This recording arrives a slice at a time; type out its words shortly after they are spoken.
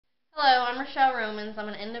Hello, I'm Rochelle Romans. I'm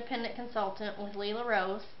an independent consultant with Lilla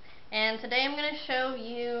Rose, and today I'm going to show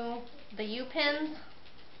you the U-pins.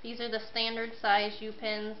 These are the standard size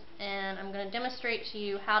U-pins, and I'm going to demonstrate to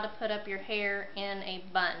you how to put up your hair in a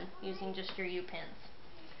bun using just your U-pins.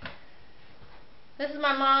 This is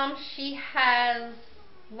my mom. She has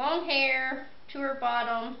long hair to her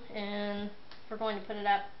bottom, and we're going to put it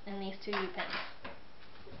up in these two U-pins.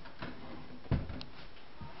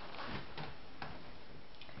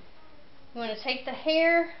 You want to take the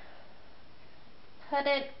hair, put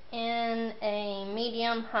it in a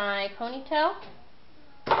medium-high ponytail,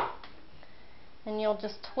 and you'll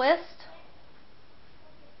just twist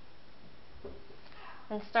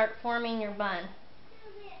and start forming your bun.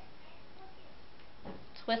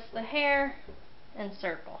 Twist the hair and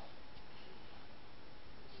circle.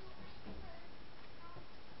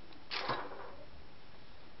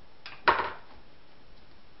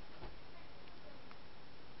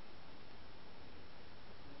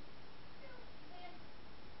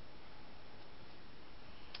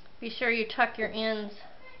 Be sure you tuck your ends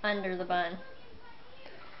under the bun.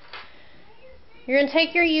 You're going to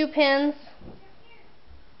take your U-pins,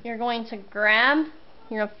 you're going to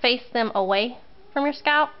face them away from your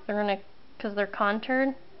scalp. Because they're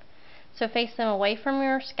contoured. So face them away from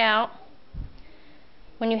your scalp.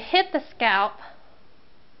 When you hit the scalp,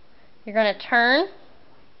 you're going to turn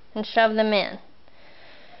and shove them in.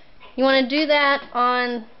 You want to do that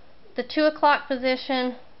on the 2 o'clock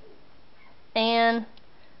position and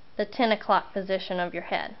the 10 o'clock position of your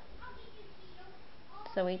head.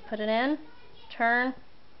 So we put it in, turn,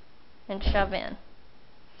 and shove in.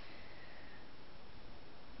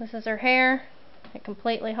 This is her hair. It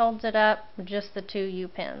completely holds it up with just the 2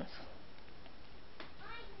 U-pins.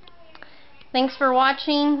 Thanks for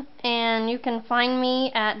watching, and you can find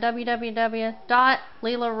me at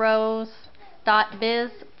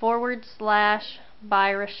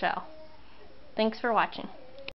www.lillarose.biz/by Rochelle. Thanks for watching.